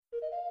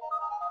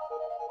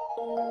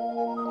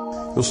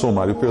Eu sou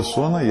Mário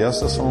Persona e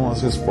essas são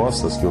as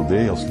respostas que eu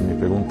dei aos que me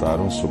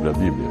perguntaram sobre a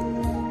Bíblia.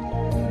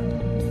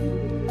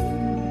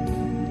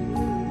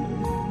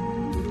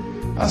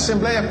 A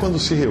Assembleia, quando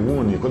se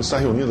reúne, quando está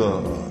reunida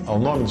ao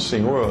nome do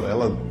Senhor,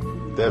 ela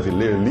deve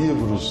ler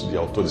livros de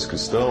autores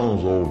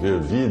cristãos, ou ver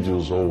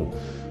vídeos, ou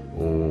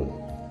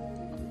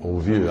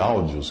ouvir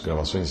áudios,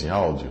 gravações em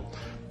áudio.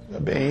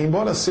 Bem,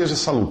 embora seja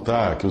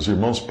salutar que os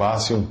irmãos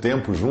passem um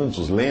tempo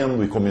juntos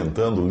lendo e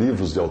comentando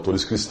livros de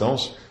autores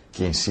cristãos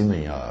que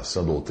ensinem a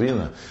sã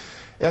doutrina,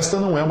 esta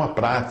não é uma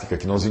prática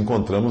que nós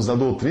encontramos na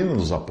doutrina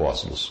dos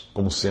apóstolos,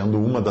 como sendo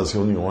uma das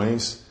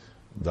reuniões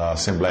da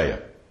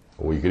Assembleia,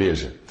 ou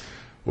Igreja.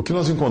 O que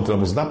nós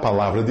encontramos na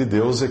palavra de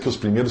Deus é que os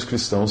primeiros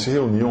cristãos se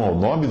reuniam ao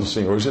nome do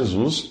Senhor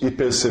Jesus e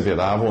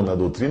perseveravam na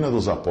doutrina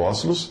dos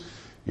apóstolos,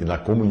 e na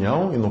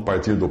comunhão, e no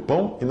partir do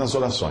pão, e nas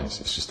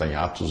orações. Isso está em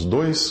Atos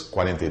 2,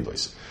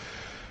 42.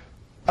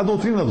 A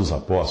doutrina dos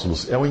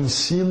apóstolos é o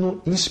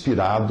ensino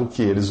inspirado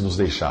que eles nos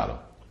deixaram.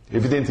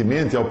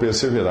 Evidentemente, ao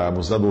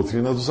perseverarmos na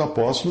doutrina dos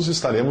apóstolos,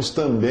 estaremos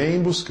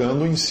também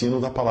buscando o ensino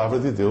da palavra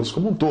de Deus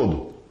como um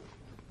todo.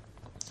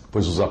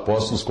 Pois os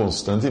apóstolos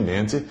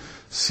constantemente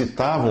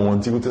citavam o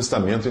Antigo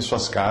Testamento em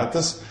suas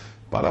cartas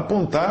para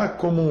apontar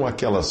como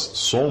aquelas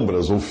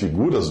sombras ou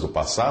figuras do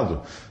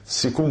passado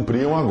se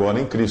cumpriam agora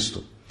em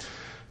Cristo.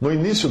 No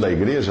início da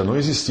igreja não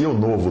existia o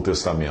Novo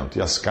Testamento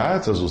e as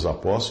cartas dos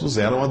apóstolos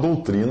eram a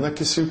doutrina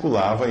que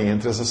circulava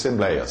entre as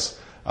assembleias,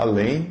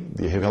 além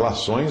de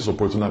revelações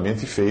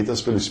oportunamente feitas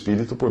pelo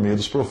Espírito por meio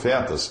dos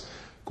profetas,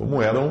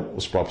 como eram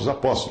os próprios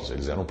apóstolos,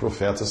 eles eram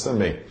profetas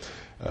também.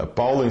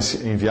 Paulo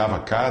enviava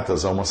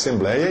cartas a uma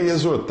assembleia e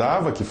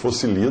exortava que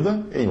fosse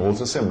lida em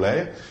outra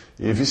assembleia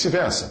e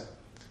vice-versa.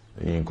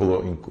 Ele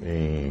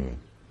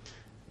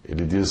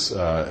diz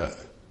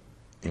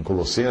em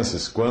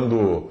Colossenses: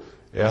 quando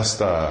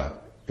esta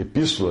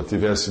epístola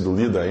tiver sido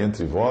lida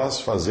entre vós,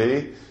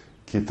 fazei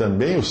que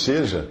também o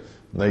seja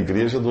na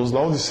igreja dos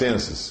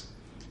laodicenses.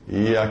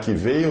 E a que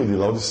veio de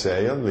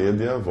Laodiceia,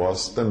 lede a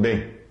vós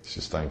também. Isso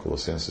está em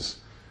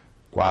Colossenses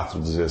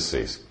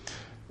 4,16.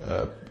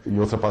 Em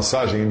outra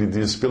passagem ele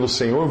diz: pelo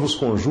Senhor vos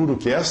conjuro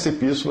que esta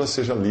epístola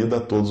seja lida a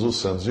todos os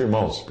santos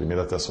irmãos.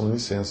 1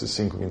 Tessalonicenses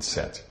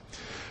 5,27.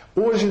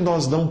 Hoje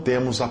nós não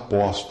temos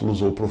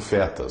apóstolos ou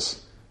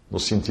profetas, no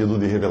sentido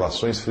de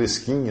revelações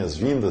fresquinhas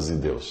vindas de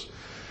Deus.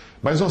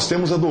 Mas nós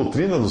temos a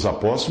doutrina dos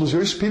apóstolos e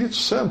o Espírito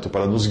Santo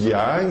para nos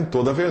guiar em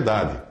toda a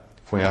verdade.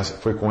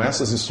 Foi com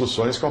essas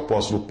instruções que o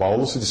apóstolo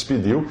Paulo se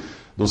despediu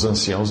dos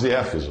anciãos de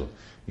Éfeso,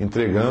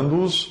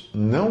 entregando-os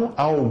não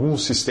a algum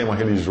sistema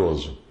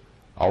religioso,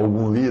 a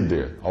algum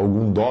líder, a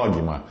algum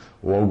dogma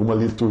ou alguma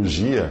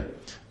liturgia,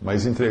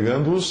 mas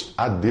entregando-os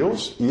a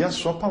Deus e a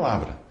sua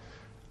palavra.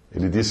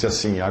 Ele disse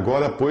assim: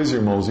 agora, pois,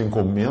 irmãos,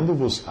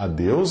 encomendo-vos a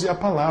Deus e a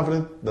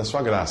palavra da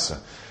sua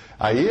graça,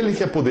 a Ele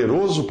que é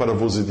poderoso para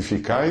vos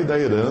edificar e dar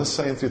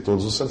herança entre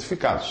todos os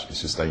santificados.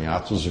 Isso está em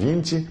Atos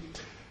 20,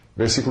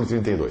 versículo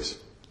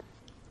 32.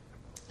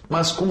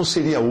 Mas como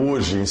seria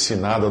hoje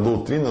ensinada a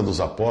doutrina dos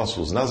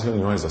apóstolos nas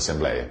reuniões da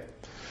Assembleia?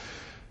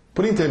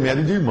 Por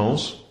intermédio de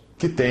irmãos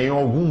que tenham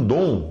algum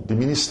dom de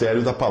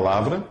ministério da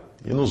palavra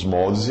e nos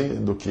moldes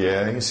do que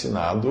é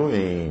ensinado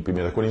em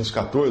 1 Coríntios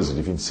 14,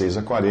 de 26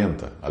 a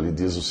 40. Ali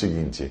diz o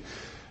seguinte: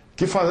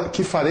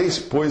 que fareis,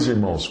 pois,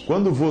 irmãos,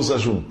 quando vos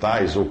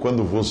ajuntais, ou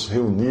quando vos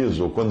reunis,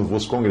 ou quando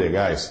vos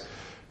congregais?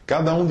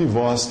 Cada um de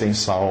vós tem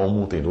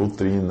salmo, tem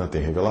doutrina,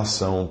 tem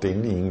revelação, tem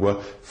língua,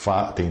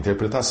 tem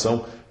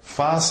interpretação.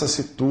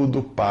 Faça-se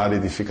tudo para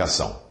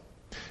edificação.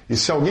 E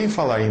se alguém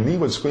falar em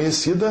língua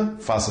desconhecida,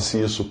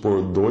 faça-se isso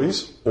por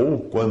 2, ou,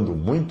 quando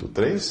muito,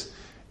 3,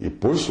 e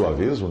por sua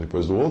vez, um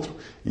depois do outro,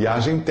 e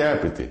haja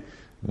intérprete.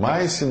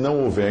 Mas se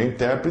não houver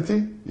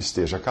intérprete,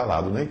 esteja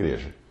calado na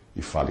igreja,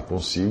 e fale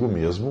consigo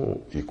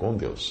mesmo e com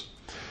Deus.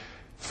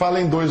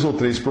 Falem 2 ou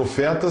 3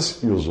 profetas,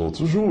 e os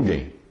outros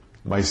julguem.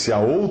 Mas se a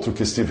outro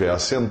que estiver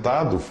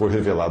assentado for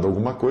revelado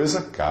alguma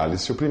coisa,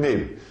 cale-se o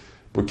primeiro,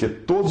 porque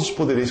todos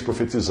podereis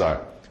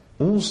profetizar,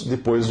 uns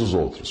depois dos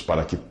outros,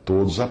 para que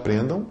todos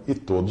aprendam e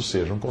todos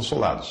sejam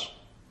consolados.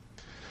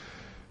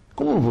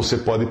 Como você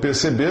pode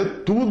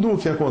perceber, tudo o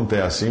que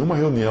acontece em uma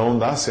reunião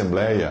da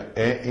Assembleia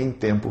é em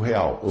tempo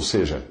real. Ou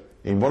seja,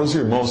 embora os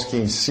irmãos que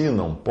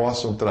ensinam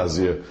possam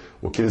trazer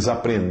o que eles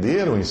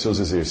aprenderam em seus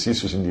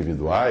exercícios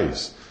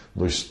individuais,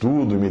 no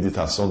estudo e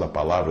meditação da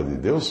Palavra de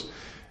Deus,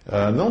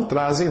 não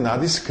trazem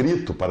nada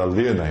escrito para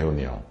ler na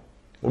reunião.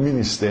 O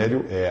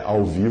ministério é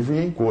ao vivo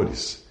e em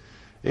cores.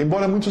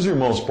 Embora muitos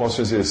irmãos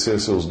possam exercer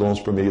seus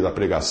dons por meio da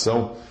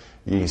pregação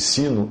e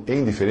ensino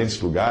em diferentes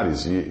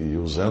lugares e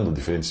usando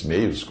diferentes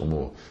meios,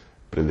 como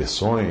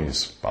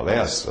preleções,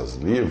 palestras,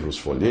 livros,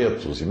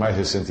 folhetos e mais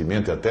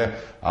recentemente até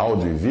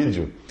áudio e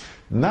vídeo,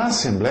 na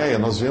Assembleia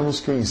nós vemos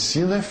que o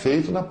ensino é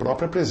feito na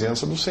própria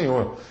presença do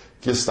Senhor,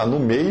 que está no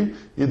meio,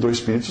 e do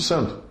Espírito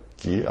Santo,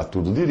 que a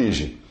tudo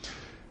dirige.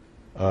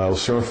 O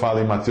Senhor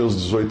fala em Mateus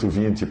 18,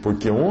 20,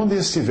 porque onde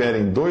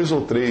estiverem 2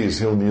 ou 3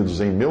 reunidos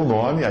em meu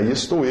nome, aí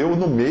estou eu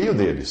no meio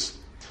deles.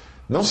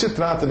 Não se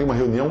trata de uma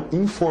reunião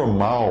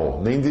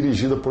informal, nem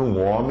dirigida por um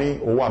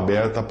homem ou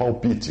aberta a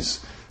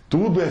palpites.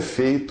 Tudo é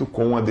feito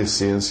com a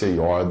decência e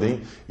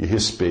ordem e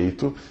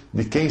respeito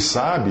de quem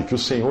sabe que o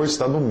Senhor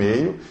está no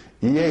meio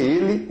e é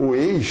Ele o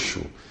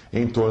eixo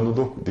em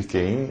torno de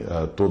quem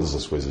todas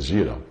as coisas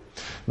giram.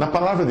 Na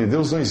palavra de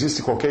Deus não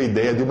existe qualquer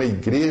ideia de uma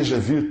igreja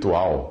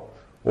virtual,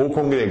 ou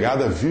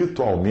congregada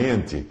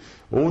virtualmente,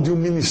 ou de um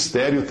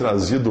ministério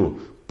trazido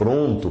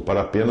pronto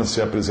para apenas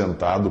ser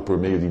apresentado por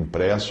meio de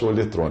impresso ou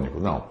eletrônico.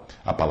 Não.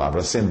 A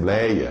palavra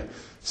assembleia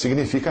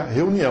significa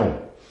reunião.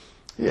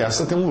 E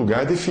essa tem um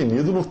lugar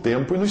definido no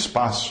tempo e no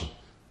espaço,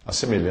 a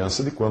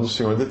semelhança de quando o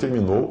Senhor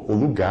determinou o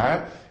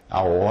lugar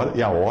a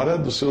hora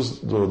do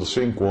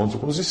seu encontro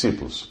com os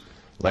discípulos.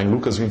 Lá em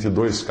Lucas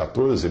 22,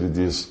 14, ele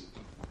diz: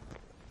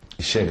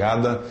 E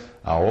chegada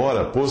a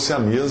hora, pôs-se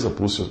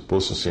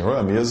o Senhor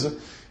à mesa,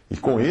 e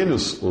com ele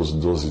os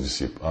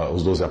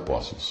 12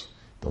 apóstolos.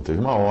 Então teve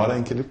uma hora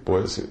em que ele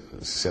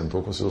se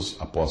sentou com seus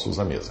apóstolos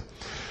à mesa.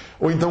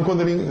 Ou então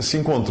quando ele se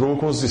encontrou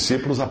com os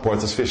discípulos a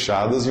portas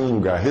fechadas em um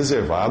lugar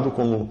reservado,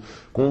 com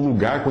um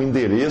lugar com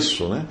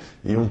endereço, né,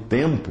 e um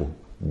tempo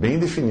bem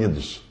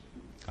definidos.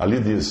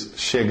 Ali diz: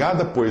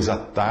 chegada, pois, a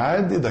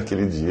tarde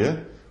daquele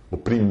dia, o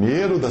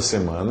primeiro da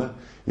semana,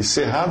 e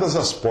cerradas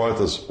as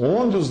portas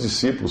onde os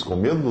discípulos, com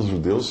medo dos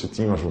judeus, se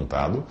tinham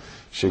ajuntado,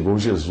 chegou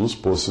Jesus,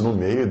 pôs-se no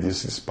meio e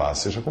disse-lhes: paz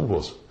seja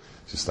convosco.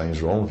 Isso está em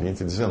João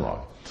 20,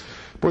 19.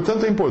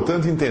 Portanto, é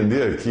importante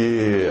entender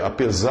que,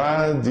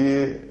 apesar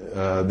de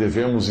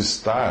devemos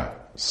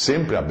estar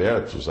sempre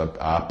abertos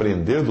a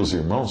aprender dos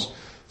irmãos,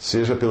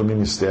 seja pelo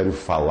ministério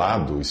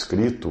falado,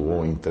 escrito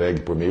ou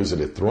entregue por meios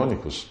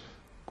eletrônicos,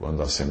 quando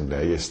a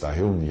assembleia está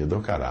reunida,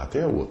 o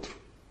caráter é outro.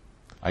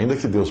 Ainda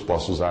que Deus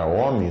possa usar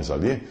homens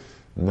ali,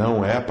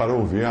 não é para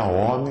ouvir a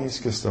homens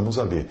que estamos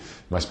ali,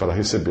 mas para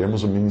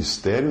recebermos o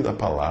ministério da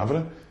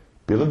palavra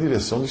pela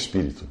direção do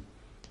Espírito.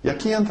 E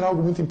aqui entra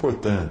algo muito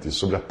importante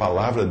sobre a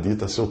palavra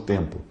dita a seu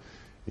tempo,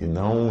 e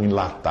não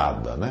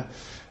enlatada, né?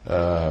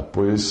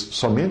 Pois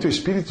somente o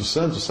Espírito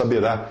Santo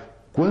saberá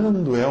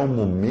quando é o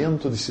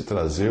momento de se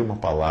trazer uma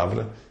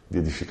palavra de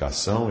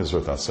edificação,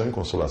 exortação e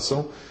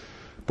consolação,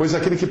 pois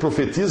aquele que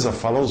profetiza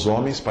fala aos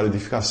homens para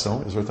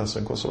edificação,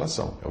 exortação e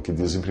consolação. É o que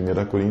diz em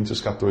 1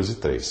 Coríntios 14,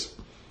 3.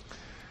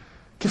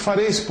 Que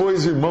fareis,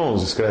 pois,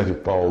 irmãos, escreve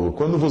Paulo,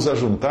 quando vos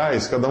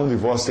ajuntais, cada um de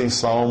vós tem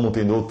salmo,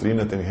 tem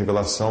doutrina, tem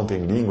revelação,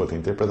 tem língua, tem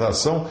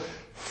interpretação,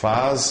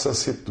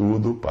 faça-se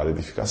tudo para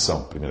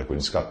edificação. 1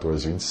 Coríntios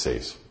 14,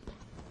 26.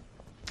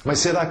 Mas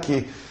será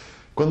que,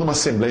 quando uma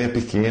assembleia é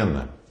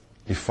pequena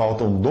e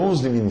faltam dons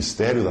de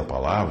ministério da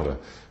palavra,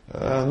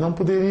 não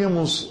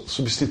poderíamos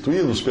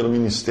substituí-los pelo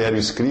ministério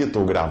escrito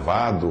ou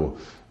gravado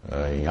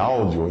em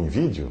áudio ou em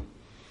vídeo?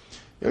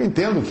 Eu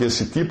entendo que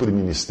esse tipo de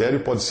ministério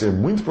pode ser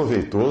muito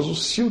proveitoso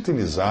se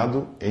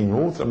utilizado em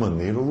outra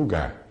maneira ou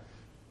lugar,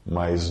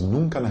 mas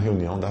nunca na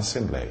reunião da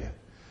Assembleia.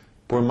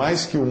 Por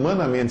mais que,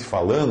 humanamente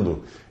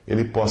falando,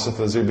 ele possa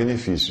trazer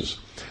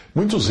benefícios.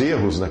 Muitos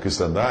erros na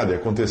cristandade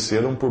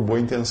aconteceram por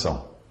boa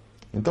intenção.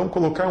 Então,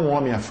 colocar um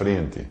homem à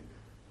frente,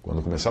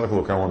 quando começaram a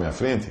colocar um homem à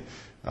frente,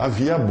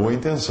 havia a boa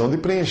intenção de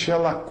preencher a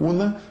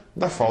lacuna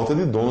da falta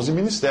de dons de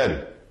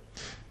ministério.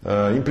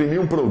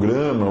 Imprimir um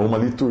programa, uma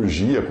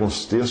liturgia com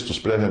os textos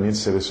previamente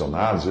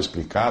selecionados,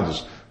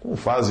 explicados, como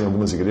fazem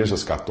algumas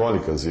igrejas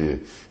católicas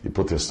e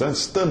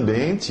protestantes,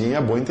 também tinha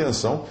a boa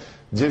intenção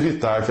de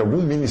evitar que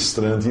algum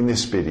ministrante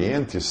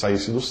inexperiente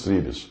saísse dos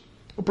trilhos.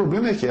 O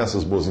problema é que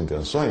essas boas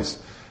intenções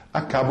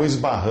acabam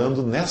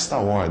esbarrando nesta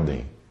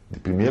ordem de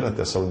 1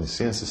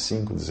 Tessalonicenses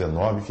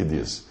 5,19, que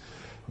diz: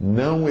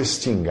 não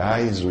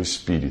extingais o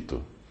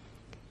Espírito.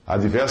 Há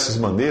diversas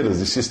maneiras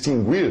de se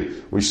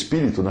extinguir o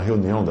Espírito na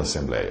reunião da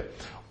Assembleia.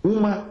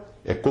 Uma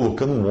é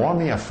colocando um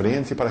homem à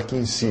frente para que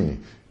ensine,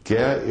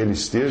 quer ele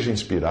esteja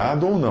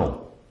inspirado ou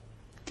não,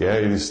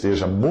 quer ele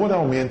esteja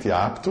moralmente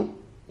apto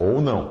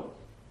ou não.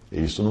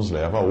 E isso nos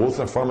leva a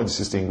outra forma de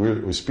se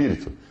extinguir o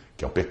Espírito,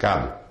 que é o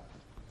pecado.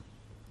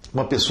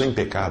 Uma pessoa em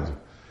pecado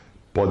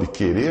pode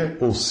querer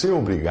ou ser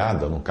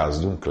obrigada, no caso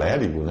de um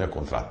clérigo, né,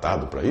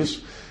 contratado para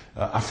isso,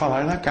 a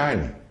falar na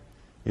carne.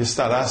 E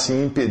estará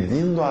assim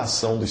impedindo a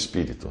ação do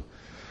Espírito.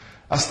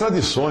 As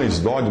tradições,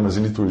 dogmas e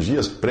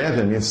liturgias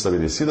previamente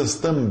estabelecidas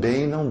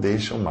também não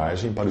deixam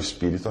margem para o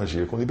Espírito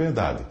agir com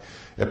liberdade.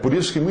 É por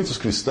isso que muitos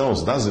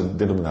cristãos das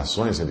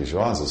denominações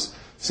religiosas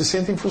se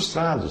sentem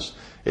frustrados.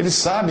 Eles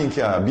sabem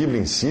que a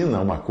Bíblia ensina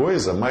uma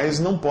coisa, mas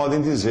não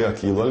podem dizer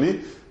aquilo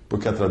ali,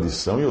 porque a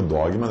tradição e o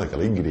dogma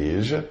daquela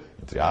igreja,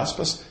 entre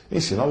aspas,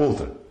 ensina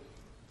outra.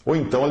 Ou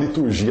então a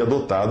liturgia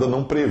adotada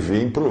não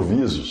prevê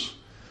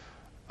improvisos.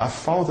 A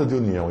falta de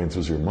união entre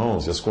os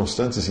irmãos e as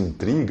constantes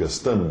intrigas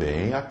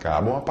também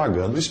acabam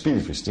apagando o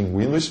Espírito,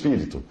 extinguindo o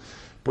Espírito,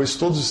 pois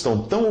todos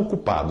estão tão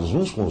ocupados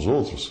uns com os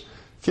outros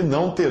que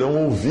não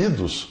terão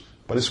ouvidos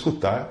para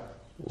escutar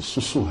o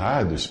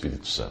sussurrar do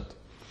Espírito Santo.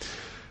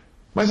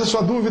 Mas a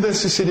sua dúvida é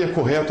se seria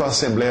correto a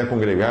Assembleia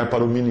congregar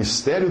para o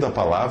ministério da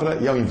palavra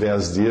e, ao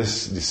invés de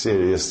ser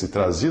este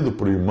trazido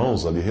por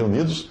irmãos ali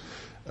reunidos,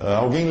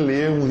 alguém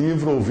ler um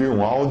livro, ouvir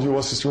um áudio ou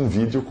assistir um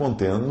vídeo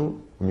contendo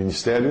o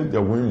ministério de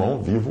algum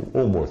irmão vivo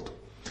ou morto.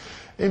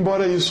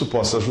 Embora isso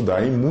possa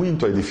ajudar em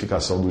muito a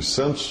edificação dos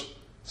santos,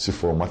 se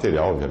for um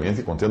material,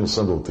 obviamente, contendo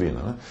sã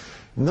doutrina, né?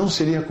 Não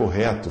seria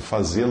correto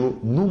fazê-lo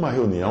numa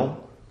reunião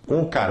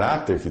com o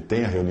caráter que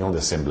tem a reunião de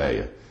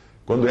assembleia,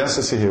 quando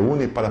essa se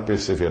reúne para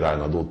perseverar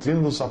na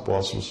doutrina dos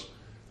apóstolos,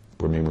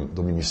 por meio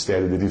do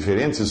ministério de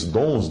diferentes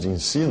dons de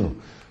ensino.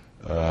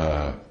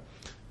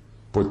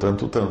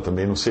 Portanto,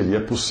 também não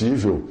seria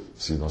possível,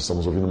 se nós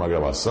estamos ouvindo uma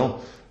gravação,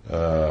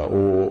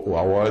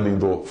 a ordem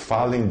do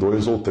falem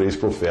 2 ou 3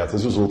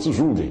 profetas e os outros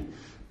julguem,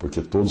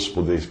 porque todos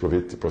podeis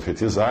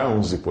profetizar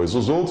uns depois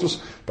dos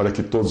outros, para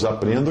que todos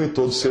aprendam e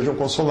todos sejam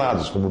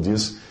consolados, como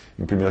diz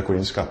em 1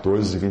 Coríntios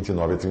 14,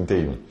 29 a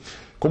 31.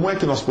 Como é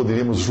que nós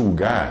poderíamos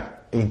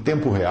julgar em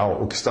tempo real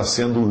o que está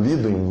sendo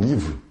lido em um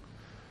livro?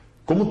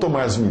 Como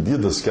tomar as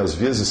medidas que às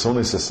vezes são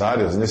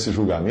necessárias nesse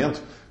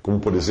julgamento, como,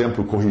 por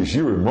exemplo,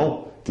 corrigir o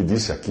irmão que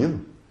disse aquilo?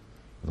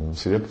 Não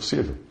seria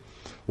possível.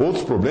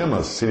 Outro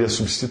problema seria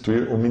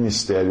substituir o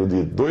ministério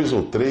de 2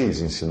 ou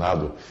 3,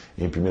 ensinado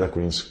em 1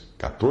 Coríntios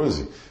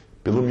 14,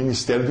 pelo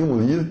ministério de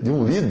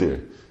um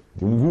líder,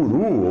 de um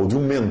guru ou de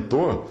um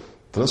mentor,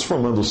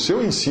 transformando o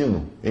seu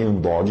ensino em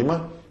um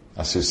dogma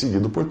a ser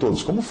seguido por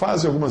todos, como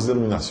fazem algumas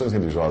denominações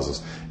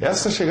religiosas.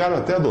 Essas chegaram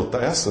até a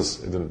adotar,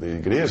 essas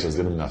igrejas,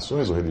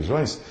 denominações ou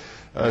religiões,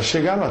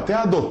 chegaram até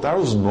a adotar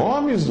os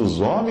nomes dos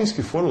homens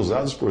que foram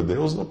usados por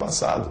Deus no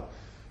passado.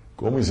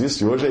 Como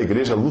existe hoje a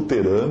igreja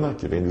luterana,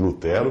 que vem de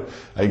Lutero,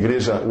 a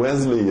igreja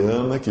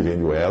wesleyana, que vem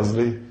de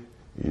Wesley,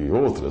 e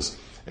outras.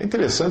 É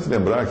interessante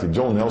lembrar que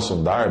John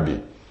Nelson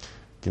Darby,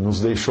 que nos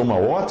deixou uma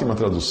ótima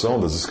tradução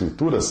das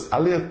Escrituras,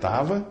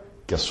 alertava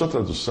que a sua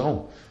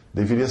tradução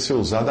deveria ser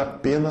usada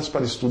apenas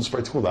para estudos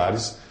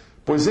particulares,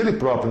 pois ele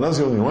próprio, nas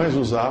reuniões,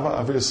 usava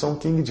a versão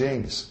King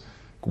James,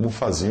 como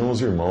faziam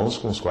os irmãos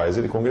com os quais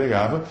ele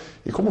congregava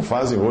e como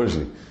fazem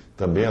hoje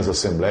também as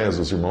assembleias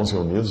dos irmãos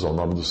reunidos ao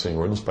nome do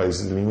Senhor nos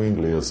países de língua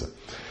inglesa.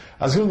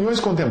 As reuniões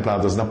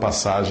contempladas na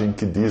passagem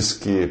que diz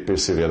que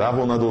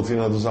perseveravam na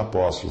doutrina dos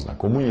apóstolos, na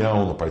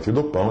comunhão, no partir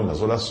do pão e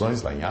nas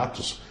orações, lá em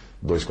Atos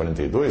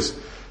 2,42,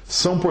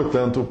 são,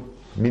 portanto,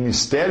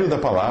 ministério da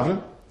palavra,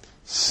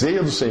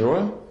 ceia do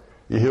Senhor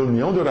e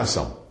reunião de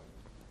oração.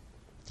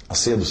 A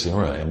ceia do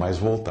Senhor é mais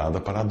voltada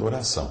para a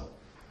adoração,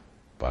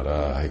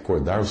 para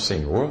recordar o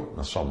Senhor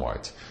na sua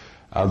morte.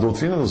 A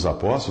doutrina dos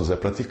apóstolos é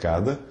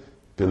praticada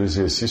pelo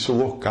exercício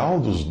local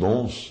dos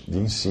dons de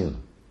ensino.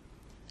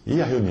 E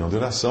a reunião de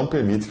oração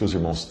permite que os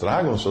irmãos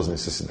tragam suas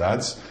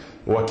necessidades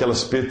ou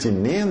aquelas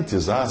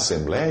pertinentes à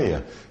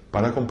assembleia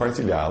para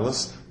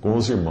compartilhá-las com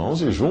os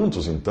irmãos e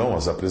juntos, então,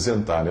 as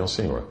apresentarem ao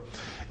Senhor.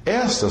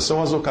 Estas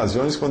são as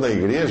ocasiões quando a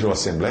igreja ou a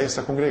assembleia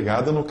está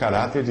congregada no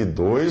caráter de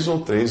 2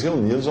 ou 3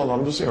 reunidos ao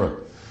nome do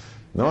Senhor.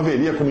 Não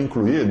haveria como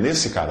incluir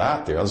nesse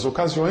caráter as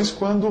ocasiões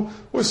quando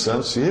os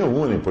santos se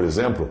reúnem, por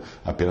exemplo,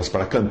 apenas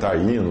para cantar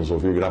hinos,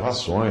 ouvir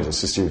gravações,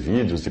 assistir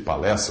vídeos de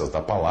palestras da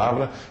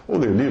palavra ou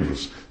ler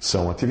livros.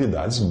 São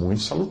atividades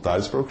muito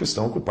salutares para o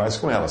cristão ocupar-se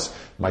com elas,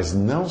 mas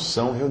não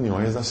são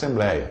reuniões da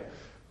assembleia,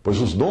 pois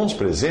os dons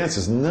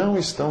presentes não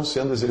estão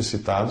sendo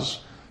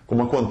exercitados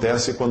como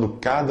acontece quando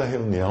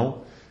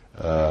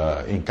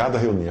em cada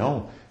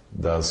reunião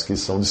das que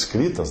são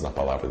descritas na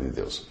palavra de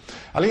Deus.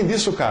 Além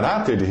disso, o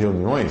caráter de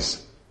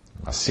reuniões,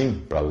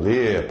 assim, para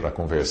ler, para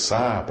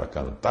conversar, para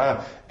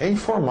cantar, é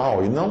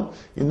informal e não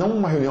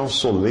uma reunião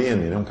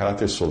solene, né, um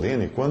caráter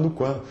solene, como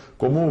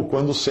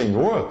quando o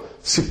Senhor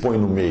se põe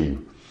no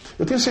meio.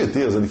 Eu tenho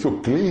certeza de que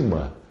o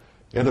clima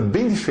era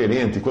bem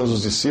diferente quando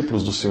os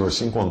discípulos do Senhor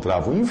se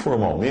encontravam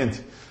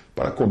informalmente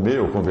para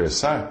comer ou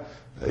conversar,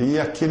 e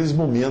aqueles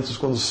momentos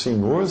quando o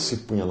Senhor se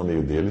punha no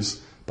meio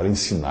deles para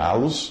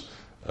ensiná-los,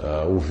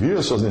 ouvir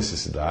as suas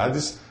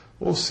necessidades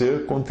ou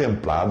ser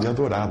contemplado e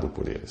adorado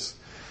por eles.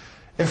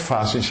 É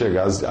fácil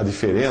enxergar a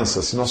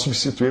diferença se nós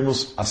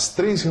substituirmos as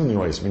 3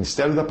 reuniões,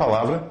 ministério da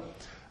palavra,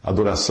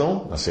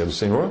 adoração, na ceia do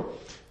Senhor,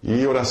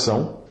 e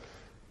oração,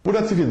 por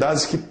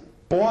atividades que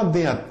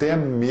podem até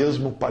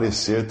mesmo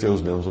parecer ter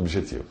os mesmos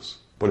objetivos.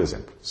 Por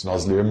exemplo, se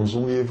nós lermos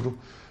um livro,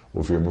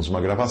 ouvirmos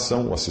uma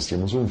gravação ou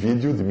assistirmos um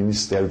vídeo de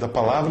ministério da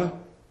palavra,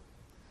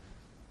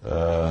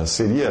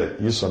 seria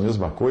isso a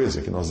mesma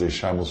coisa que nós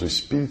deixarmos o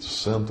Espírito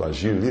Santo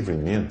agir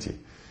livremente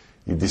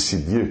e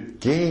decidir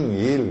quem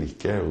Ele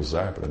quer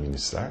usar para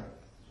ministrar?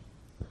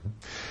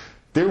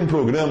 Ter um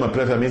programa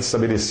previamente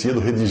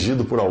estabelecido,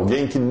 redigido por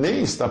alguém que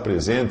nem está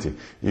presente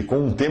e com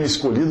um tema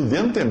escolhido de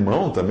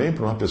antemão também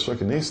por uma pessoa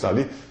que nem está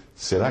ali,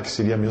 será que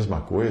seria a mesma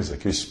coisa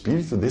que o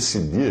Espírito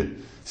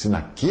decidir se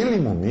naquele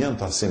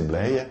momento a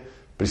Assembleia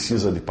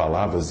precisa de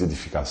palavras de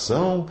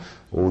edificação,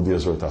 ou de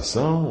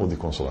exortação, ou de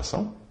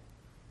consolação?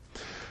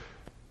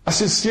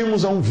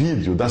 Assistirmos a um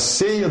vídeo da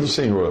ceia do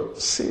Senhor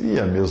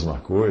seria a mesma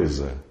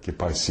coisa que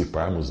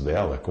participarmos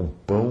dela com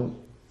pão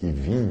e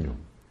vinho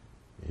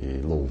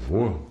e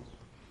louvor?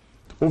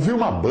 Ouvir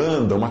uma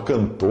banda, uma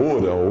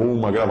cantora, ou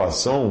uma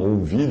gravação, ou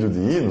um vídeo de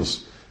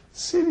hinos,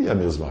 seria a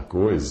mesma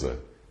coisa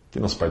que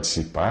nós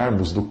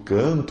participarmos do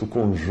canto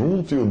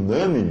conjunto e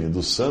unânime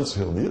dos santos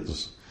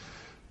reunidos?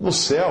 No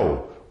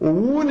céu, O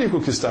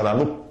único que estará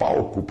no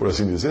palco, por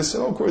assim dizer,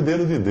 será o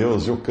Cordeiro de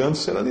Deus, e o canto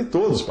será de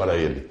todos para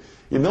ele,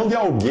 e não de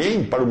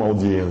alguém para uma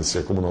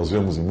audiência, como nós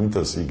vemos em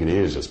muitas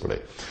igrejas por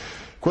aí.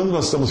 Quando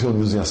nós estamos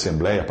reunidos em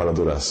assembleia para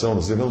adoração,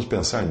 nós devemos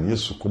pensar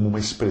nisso como uma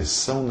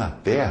expressão na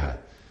terra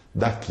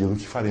daquilo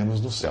que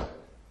faremos no céu.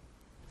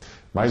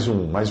 Mais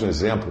um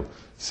exemplo.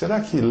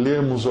 Será que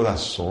lermos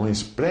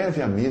orações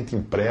previamente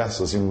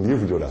impressas em um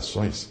livro de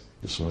orações?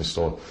 Se eu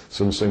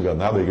não estou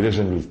enganado, a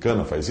igreja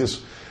anglicana faz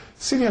isso.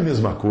 Seria a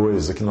mesma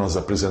coisa que nós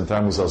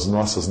apresentarmos as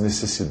nossas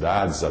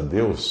necessidades a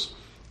Deus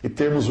e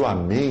termos o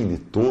amém de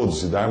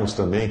todos e darmos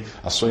também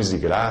ações de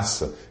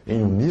graça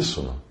em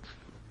uníssono?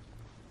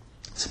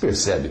 Você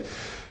percebe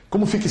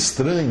como fica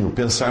estranho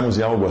pensarmos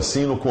em algo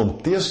assim no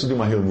contexto de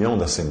uma reunião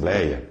da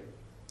Assembleia?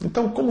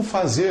 Então, como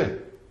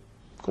fazer?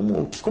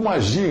 Como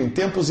agir em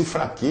tempos de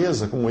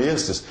fraqueza como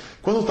estes,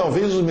 quando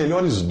talvez os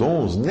melhores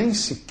dons nem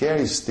sequer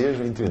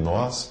estejam entre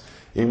nós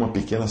em uma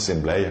pequena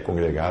assembleia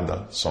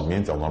congregada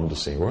somente ao nome do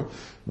Senhor,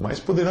 mas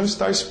poderão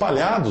estar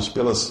espalhados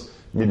pelas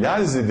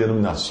milhares de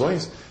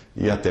denominações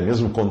e até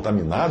mesmo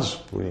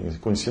contaminados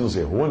com ensinos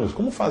errôneos?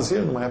 Como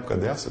fazer numa época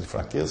dessa de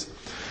fraqueza?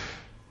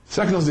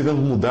 Será que nós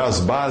devemos mudar as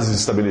bases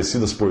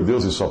estabelecidas por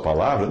Deus em Sua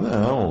palavra?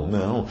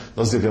 Não.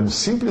 Nós devemos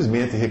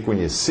simplesmente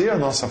reconhecer a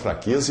nossa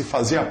fraqueza e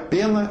fazer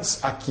apenas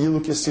aquilo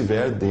que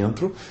estiver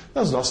dentro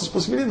das nossas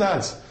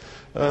possibilidades.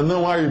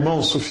 Não há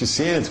irmãos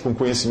suficientes, com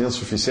conhecimento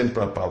suficiente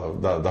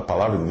da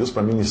palavra de Deus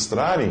para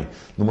ministrarem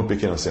numa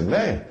pequena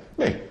assembleia?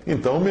 Bem,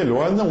 então o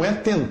melhor não é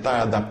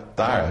tentar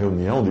adaptar a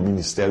reunião de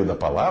ministério da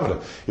palavra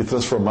e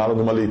transformá-la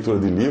numa leitura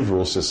de livro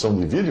ou sessão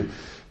de vídeo,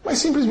 mas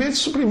simplesmente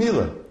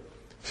suprimi-la,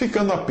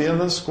 ficando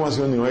apenas com as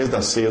reuniões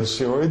da ceia do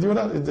Senhor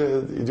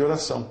e de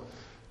oração,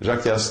 já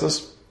que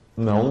estas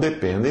não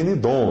dependem de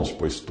dons,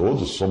 pois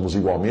todos somos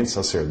igualmente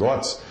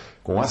sacerdotes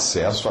com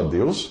acesso a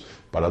Deus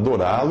para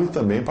adorá-lo e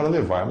também para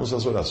levarmos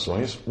as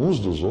orações uns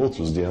dos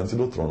outros diante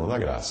do trono da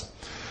graça.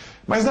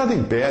 Mas nada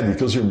impede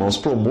que os irmãos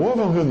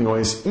promovam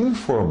reuniões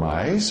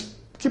informais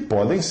que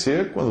podem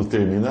ser quando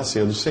termina a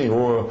ceia do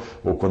Senhor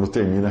ou quando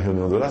termina a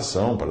reunião de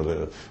oração,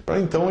 para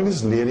então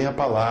eles lerem a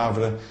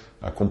palavra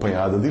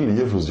acompanhada de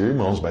livros de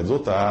irmãos mais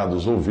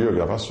dotados, ouvir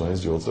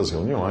gravações de outras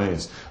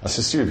reuniões,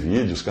 assistir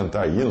vídeos,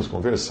 cantar hinos,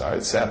 conversar,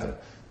 etc.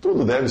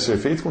 Tudo deve ser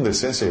feito com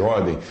decência e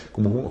ordem,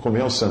 como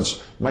é os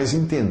santos, mas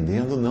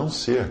entendendo não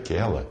ser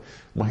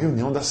uma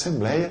reunião da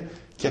Assembleia,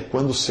 que é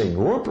quando o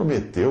Senhor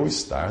prometeu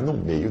estar no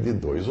meio de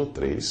 2 ou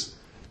 3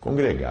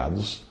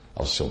 congregados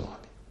ao seu nome.